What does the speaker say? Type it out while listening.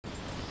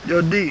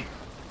Yo, D.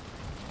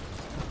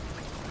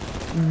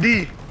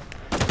 D.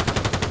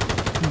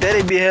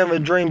 Daddy be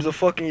having dreams of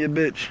fucking your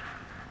bitch.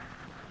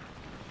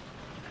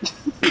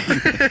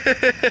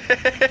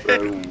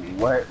 Bro,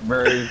 what,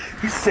 bro?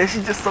 He said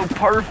she's just so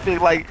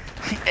perfect. Like,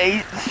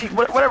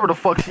 whatever the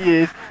fuck she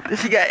is. Then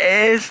she got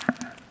ass.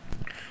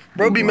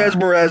 Bro, He's be lying.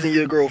 mesmerizing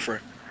your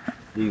girlfriend.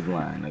 He's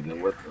lying, nigga.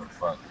 What the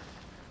fuck?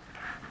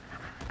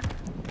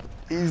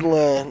 He's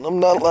lying. I'm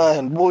not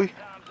lying, boy.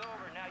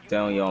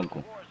 Tell your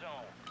uncle.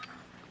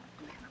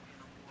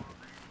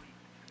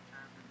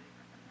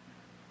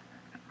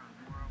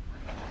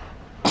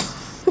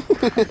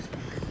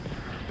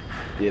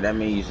 Yeah, that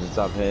means you should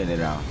stop heading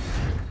it out.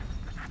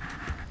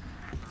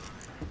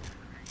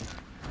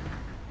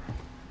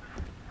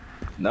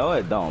 No,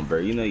 it don't, bro.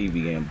 You know you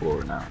be getting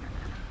bored now.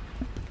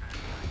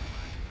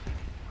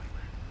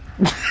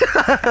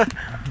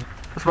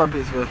 That's my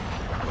bitch, man.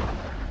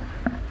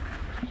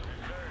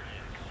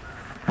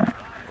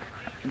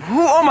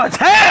 Who on my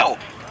tail?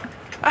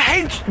 I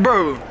hate you,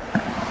 bro.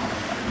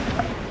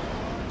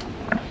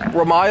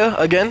 Ramaya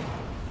again.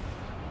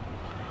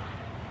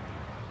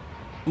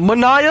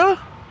 Manaya?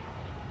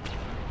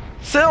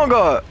 Sound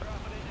God.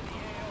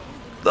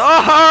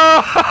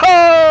 Oh!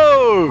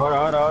 Hold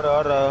on.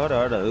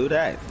 Who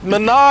that?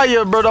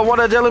 Manaya, bro. The one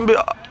that telling me.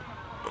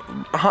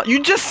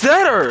 You just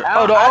said her.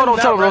 Don't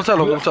tell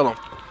him.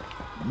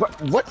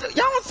 What?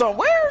 Y'all some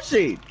weird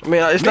shit. I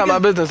mean, it's not my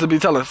business to be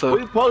telling, so.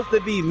 We supposed to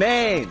be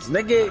mans,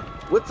 nigga.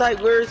 What type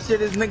weird shit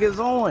is niggas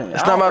on?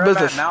 It's not my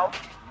business. Now.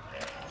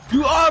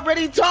 You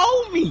already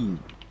told me.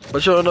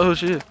 But you don't know who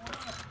she is.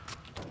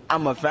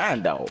 I'm a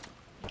fan, though.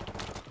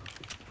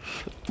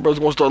 Bro's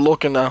gonna start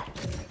looking now.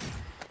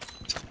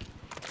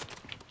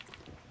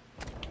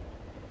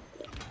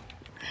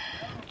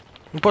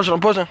 I'm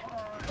pushing.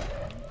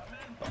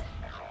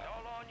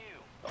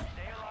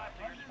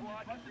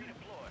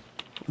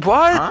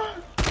 What? Huh?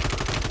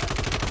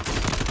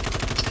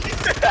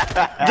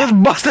 Just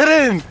bust it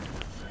in.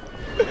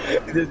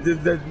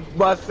 Just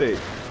bust it.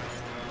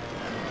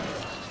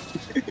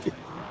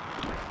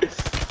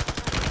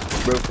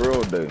 Bro, for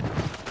real, dude.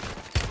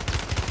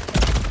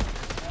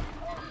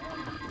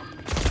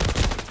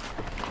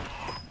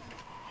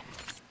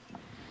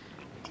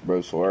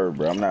 Bro, swear,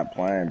 bro. I'm not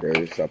playing,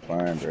 bro. Stop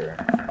playing, bro.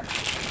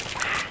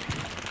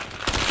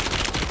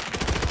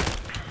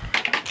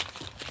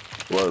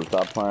 Swear,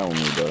 stop playing with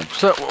me, bro.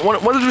 So,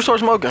 when did you start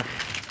smoking?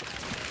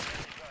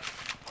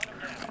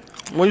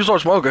 When you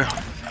start smoking?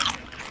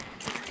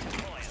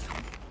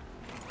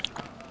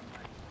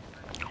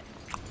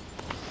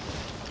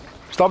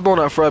 Stop doing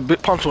that, Fred.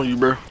 Big punch on you,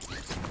 bro.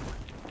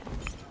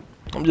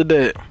 I'm your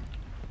dad.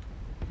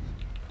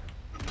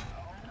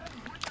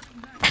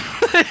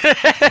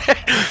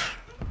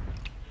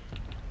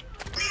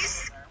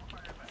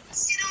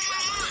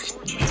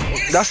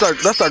 That's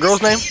that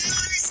girl's name?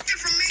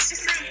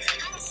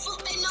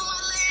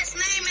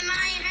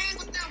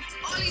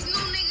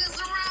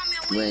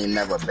 You ain't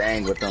never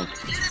banged with them.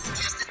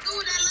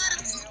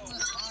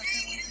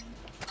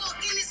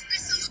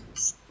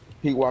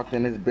 He walked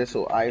in his bitch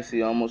so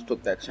icy, almost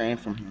took that chain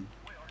from him.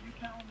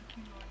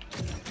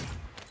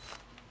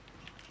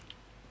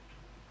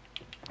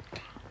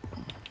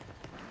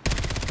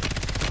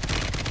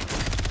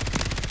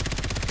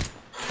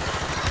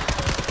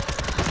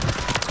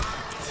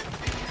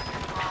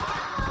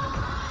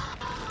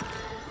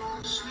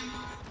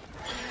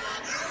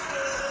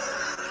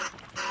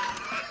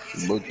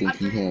 Look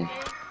into him.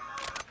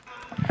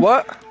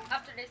 What?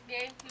 After this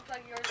game, you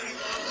play yours.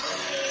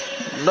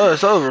 No,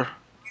 it's over.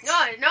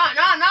 No.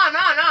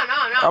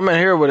 I'm in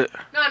here with it.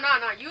 No.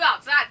 You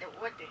outside there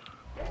with it.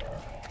 You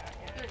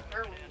in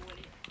her room with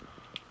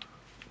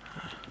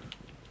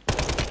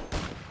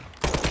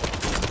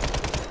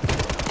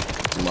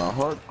it. My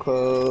heart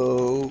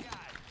cold.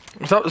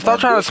 Stop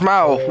trying to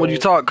smile when you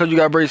talk because you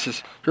got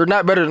braces. You're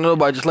not better than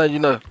nobody, just letting you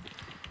know.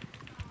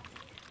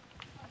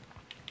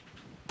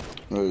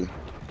 Hey.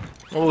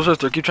 Little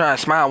sister, keep trying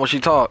to smile when she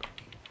talk.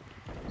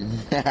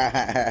 You're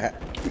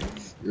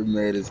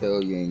mad as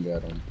hell you ain't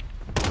got him.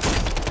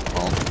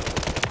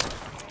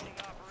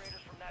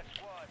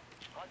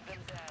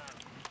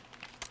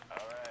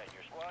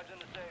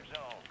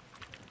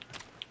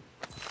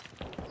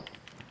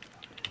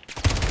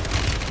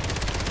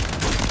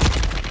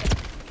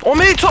 On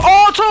me,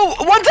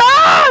 one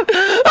time!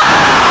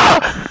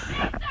 Ah!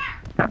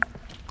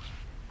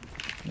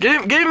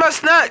 Give me my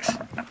snacks.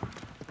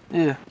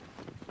 Yeah.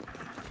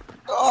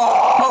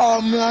 Oh,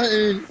 I'm not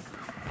in.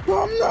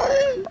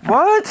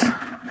 What?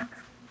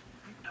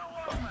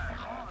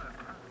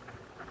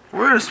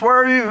 Where the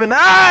swear you even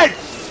at?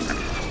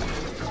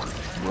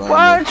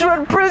 Why aren't you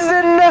in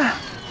prison?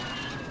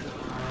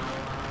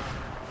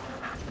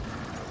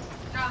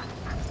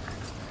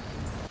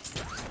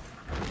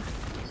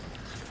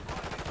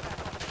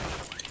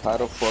 How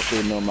the fuck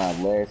they know my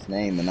last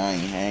name and I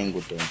ain't hang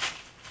with them?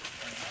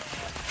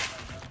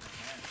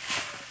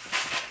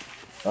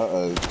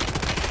 Uh-oh.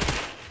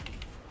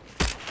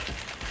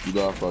 You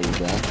got fucking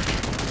down.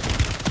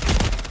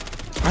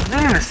 I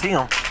didn't even see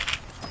him.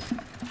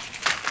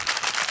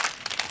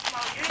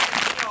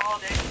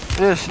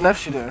 Yeah, she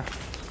left you there.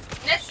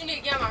 Next, you need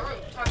to get in my room.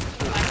 Talk to me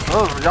like that.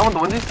 Oh, y'all want the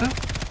Wendy's too?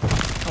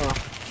 Oh.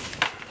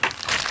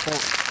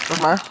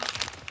 That's mine.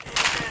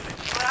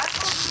 But I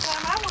told you to go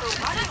in my room.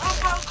 I didn't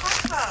open up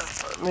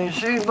stuff. I mean,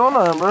 she ain't doing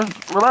nothing, bro.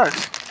 Relax.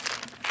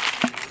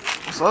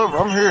 It's over.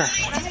 I'm here.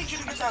 But I need you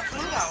to get that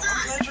food out.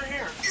 I'm glad you're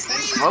here.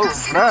 Thank you. Oh,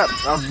 snap.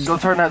 I'll go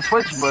turn that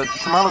switch, but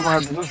Tamala gonna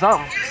have to do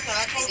something. Listen,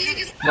 I told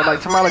you. But,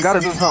 like, Tamala gotta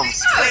do something.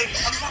 Hey,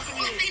 I'm talking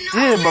to you.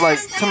 Yeah, but, like,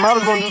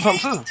 Tamala's gonna do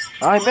something too.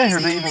 I ain't been here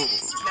to even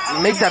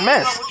make that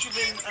mess. What you've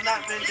been,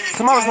 not been doing.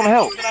 Tamala's gonna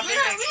help. But I've been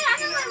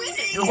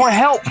making You're gonna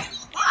help.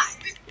 Why?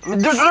 There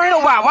ain't no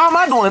why. Why am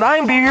I doing it? I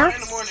ain't be here. in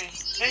the morning.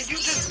 And you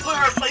just put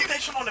her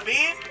PlayStation on the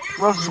bed.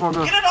 What else is gonna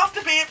do? Get it off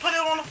the bed, put it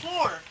on the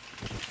floor.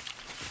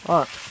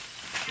 Alright.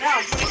 Now,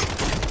 you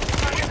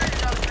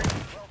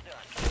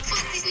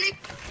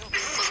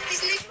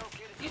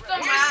You stole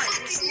my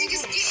eyes.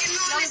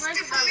 Jolly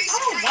Rancher from me. I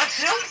don't want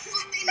them.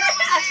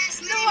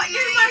 No,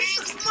 you're my.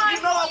 You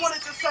know I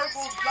wanted to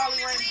circle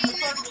Jolly Rancher, the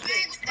circle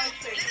thing.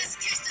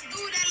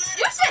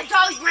 You said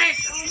Jolly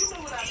Rancher. You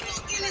know what I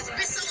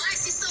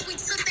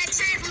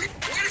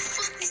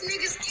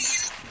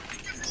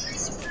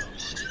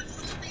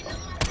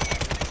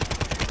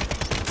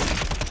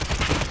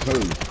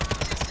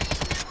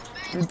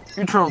mean.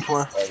 You trolling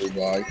for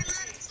Everybody.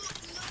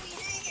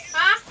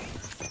 Huh?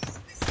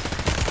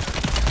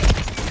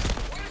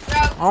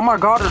 Oh my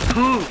god, there's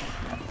two.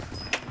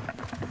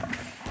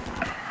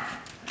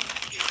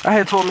 I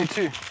had told me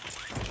too.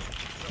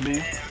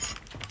 B.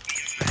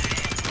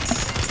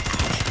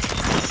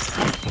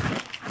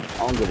 I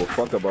don't give a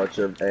fuck about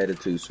your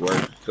attitude,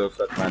 Swerve. Still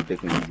suck my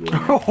dick in you.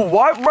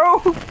 What, bro?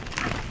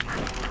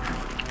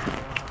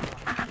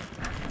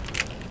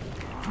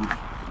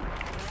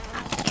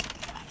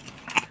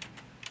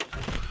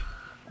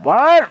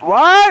 What?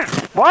 What?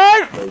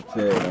 What? Hey,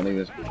 chill, don't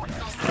even speak.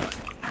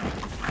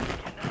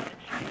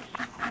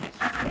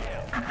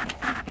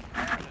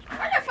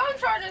 Why your phone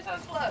charging so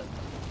slow?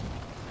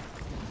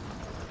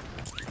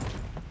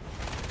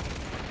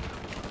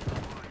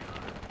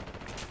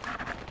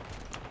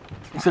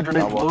 You said your I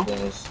name's Blue? walked in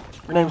this.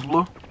 Your name's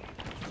Blue?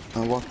 I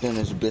walked in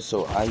this bitch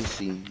so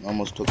icy.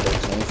 Almost took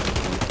that chance from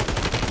me.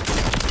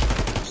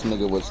 This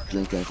nigga was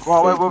drinking.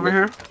 Well, wait, fake over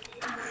here.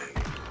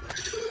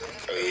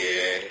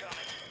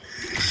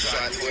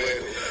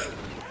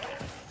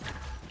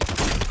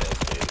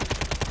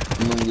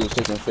 You know you was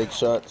taking fake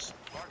shots?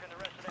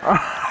 Bro,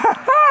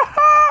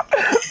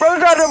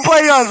 trying to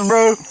play us,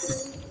 bro.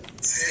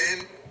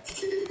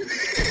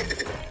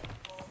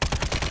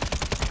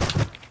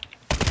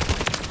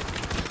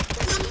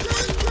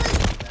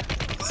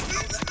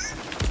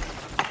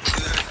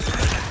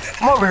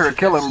 I'm over here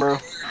killing, bro.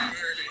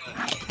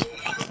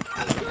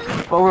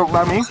 Over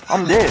by me,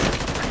 I'm dead.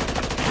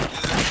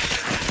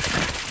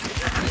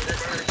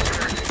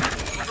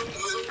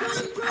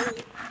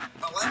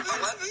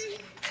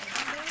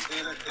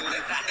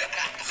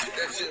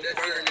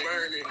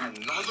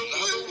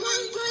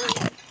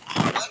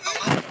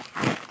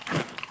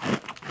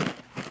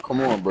 Come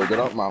on, bro, get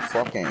out my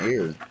fucking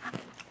ear.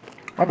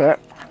 My bad.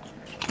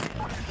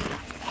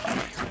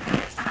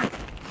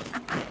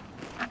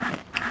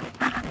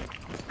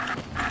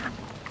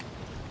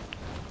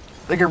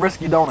 They get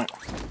risky, don't it?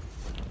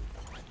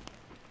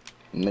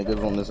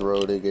 Niggas on this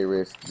road, they get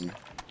risky.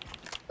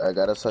 I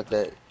gotta suck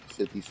that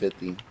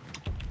 50-50.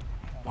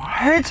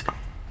 What?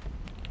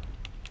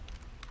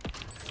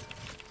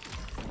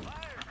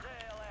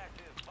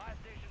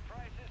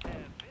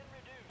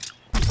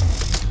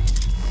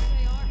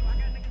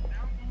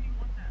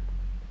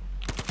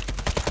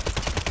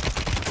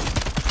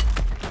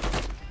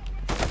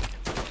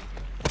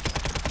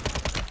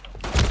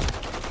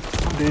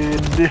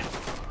 Dead.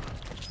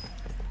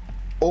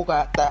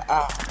 Ogata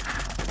a.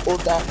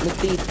 Oda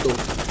metito.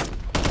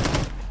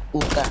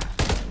 Oda.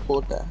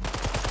 Oda.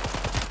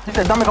 He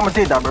said, dame como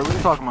tita, bro. What are you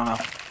talking about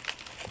now?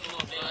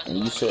 And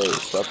you said,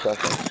 stop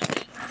talking.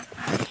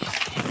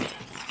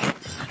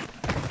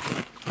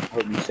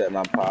 Hope you accept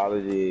my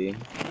apology.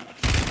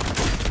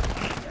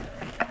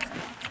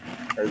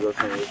 There goes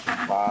some of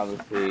some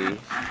policies.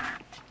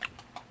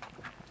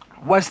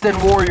 Western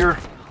Warrior.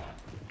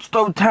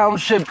 Stowe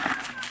Township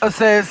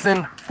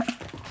Assassin.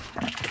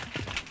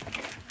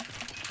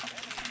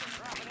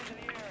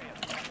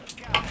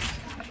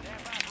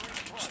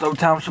 Stowe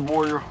Township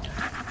Warrior.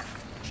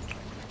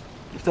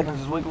 This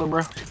seconds is wiggling,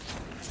 bro.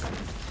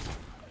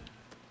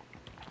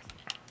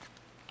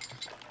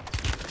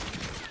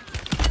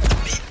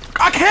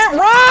 I can't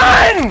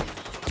run!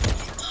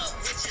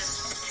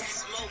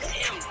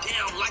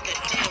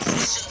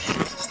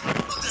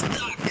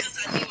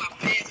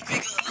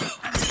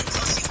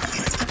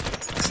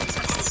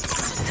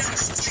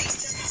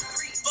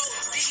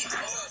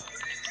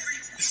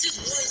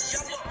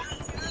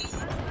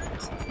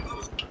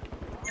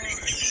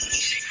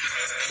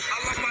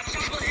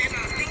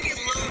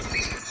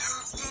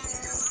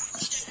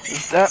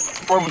 Is that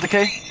forward with the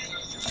K?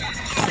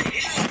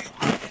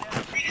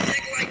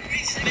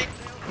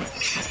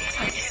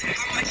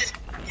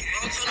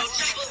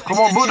 Come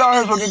on, boot down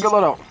here so we can get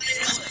let out.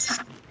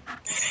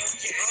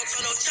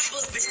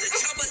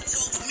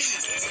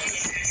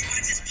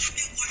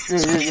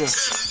 Yeah.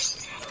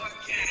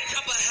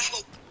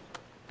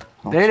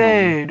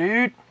 They,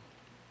 dude.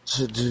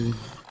 Dude.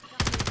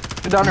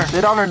 They down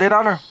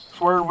there.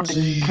 Swerve with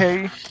the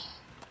K.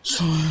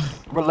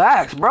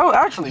 Relax, bro,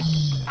 actually.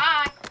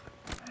 Hi.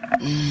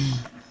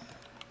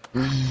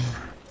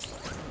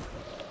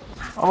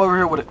 I'm over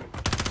here with it.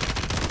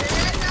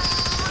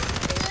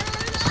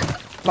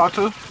 Knock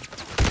two.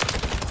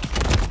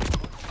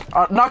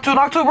 Knock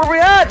two. Where we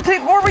at?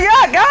 Where we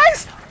at,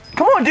 guys?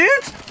 Come on,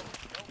 dudes.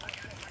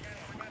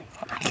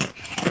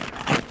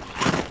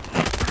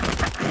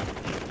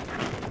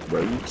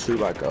 Bro, you chew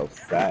like a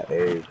fat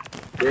egg.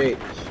 Bitch.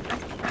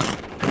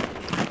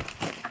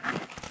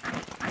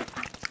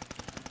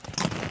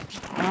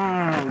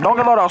 Don't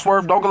get load out,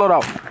 Swerve. Don't get load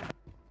out.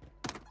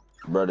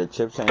 Bro, the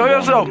chips ain't Go going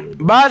yourself. nowhere.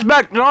 Bash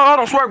back. No, hold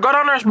on, Swerve. Go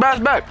down there and bash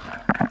back.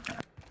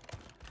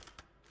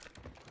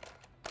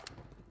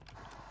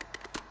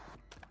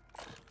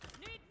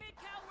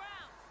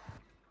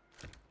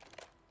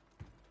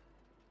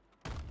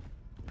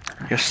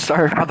 Yes,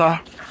 sir, brother.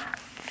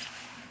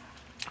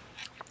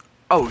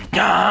 Oh,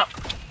 yeah.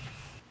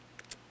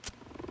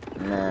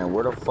 Man,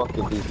 where the fuck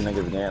is these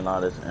niggas getting all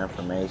this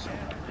information?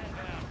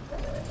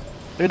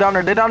 They down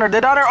there.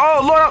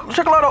 Oh, load up.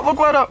 Check load up. Look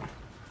load up.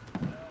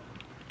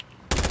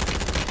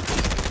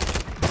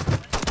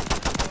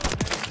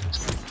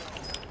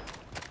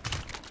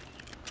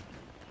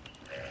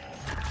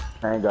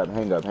 Hang up.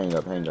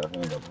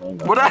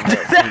 What I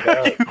did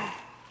that?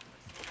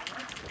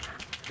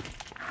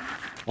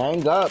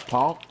 Hang up,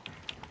 punk.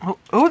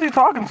 Who is he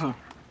talking to?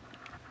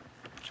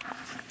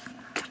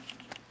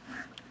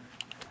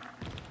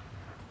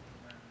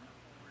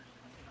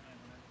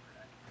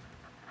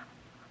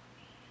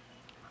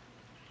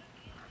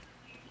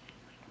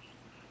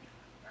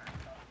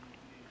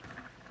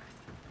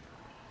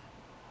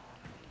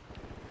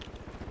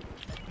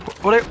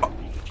 What they?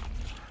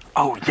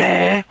 Oh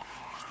yeah.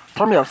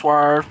 Turn me up,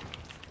 Swerve.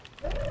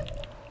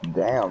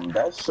 Damn,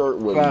 that shirt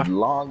was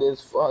long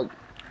as fuck.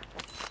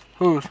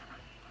 Whose?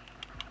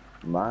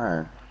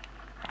 Mine.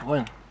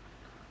 When?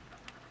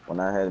 When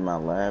I had my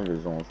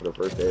Lamborghini on for the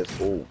first day of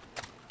school.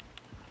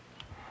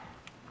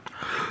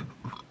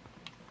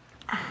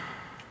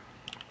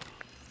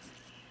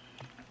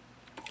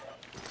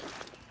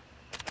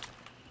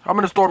 I'm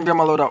in the store and get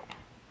my load out.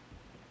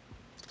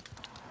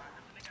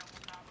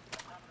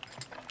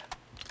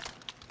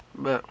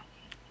 Bet.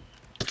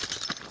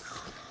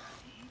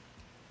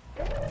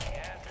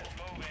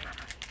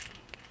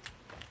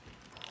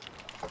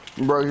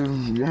 Bro,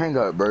 you hang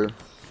up, bro.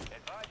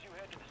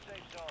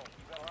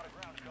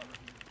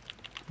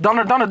 Down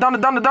there.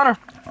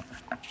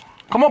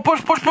 Come on,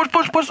 push,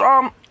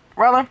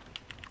 Rylan.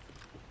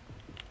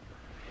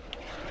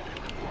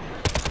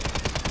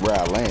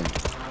 Rylan.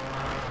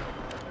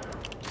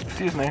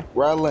 See his name.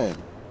 Rylan.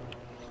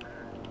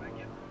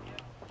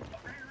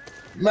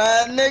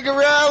 My nigga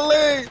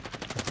Rylan.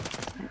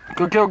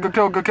 Good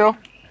kill.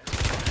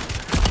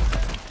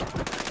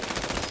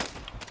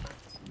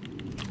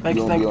 Thank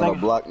You you. don't be on the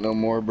block no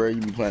more, bro.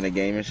 You be playing the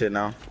game and shit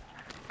now.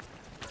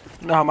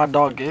 You know how my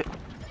dog get.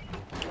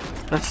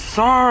 Yes,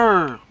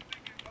 sir.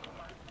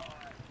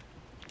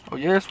 Oh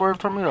yeah, Swerve,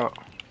 turn me up.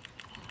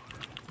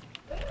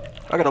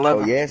 I got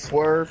 11. Oh yeah,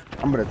 Swerve.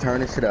 I'm gonna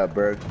turn this shit up,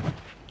 bro.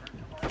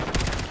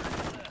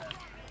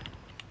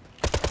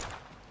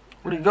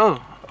 Where'd he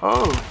go?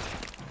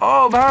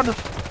 Oh, behind us.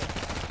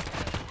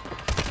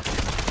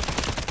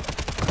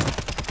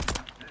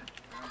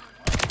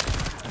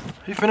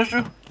 He finished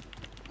you?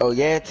 Oh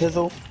yeah,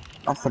 Tizzle.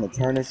 I'm finna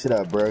turn this shit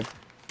up, bro.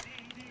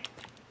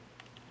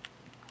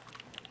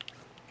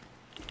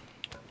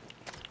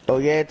 Oh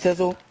yeah,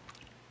 Tizzle.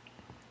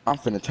 I'm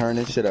finna turn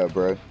this shit up,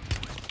 bro.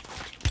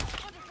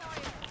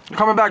 You're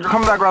coming back,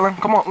 Rylan.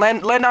 Come on,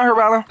 land down here,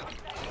 Rylan.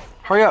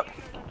 Hurry up.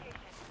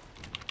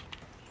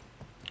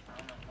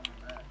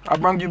 I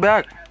brought you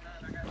back.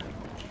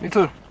 Me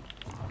too.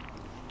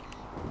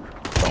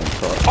 Don't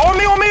talk. On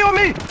me!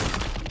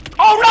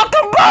 Oh, knock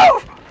them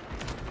both!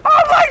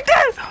 I'm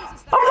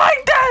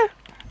like that!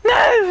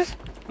 Nice!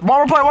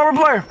 One more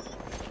player.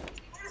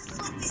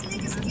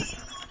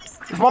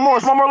 There's one more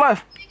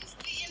left.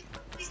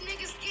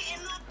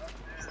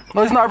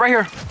 No, he's not, right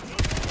here.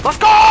 Let's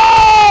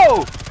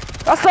go!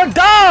 That's a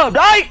dub,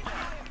 right?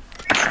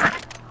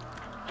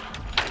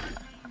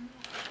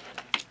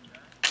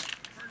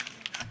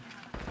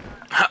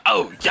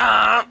 Oh,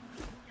 yeah.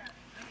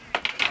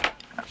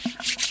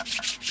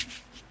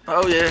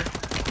 Oh, yeah.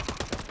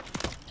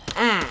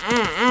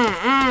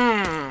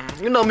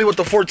 You know me with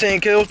the 14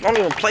 kills. I don't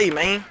even play,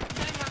 man.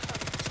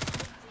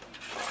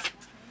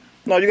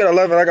 No, you got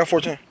 11. I got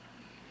 14.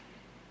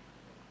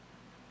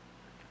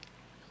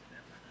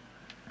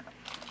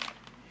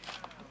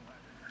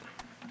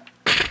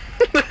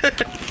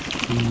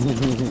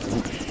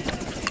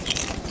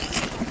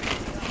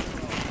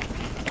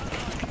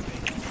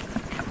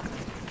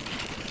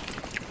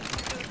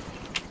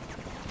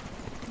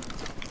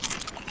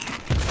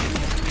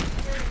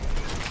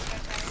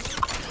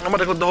 I'm about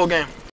to clip the whole game.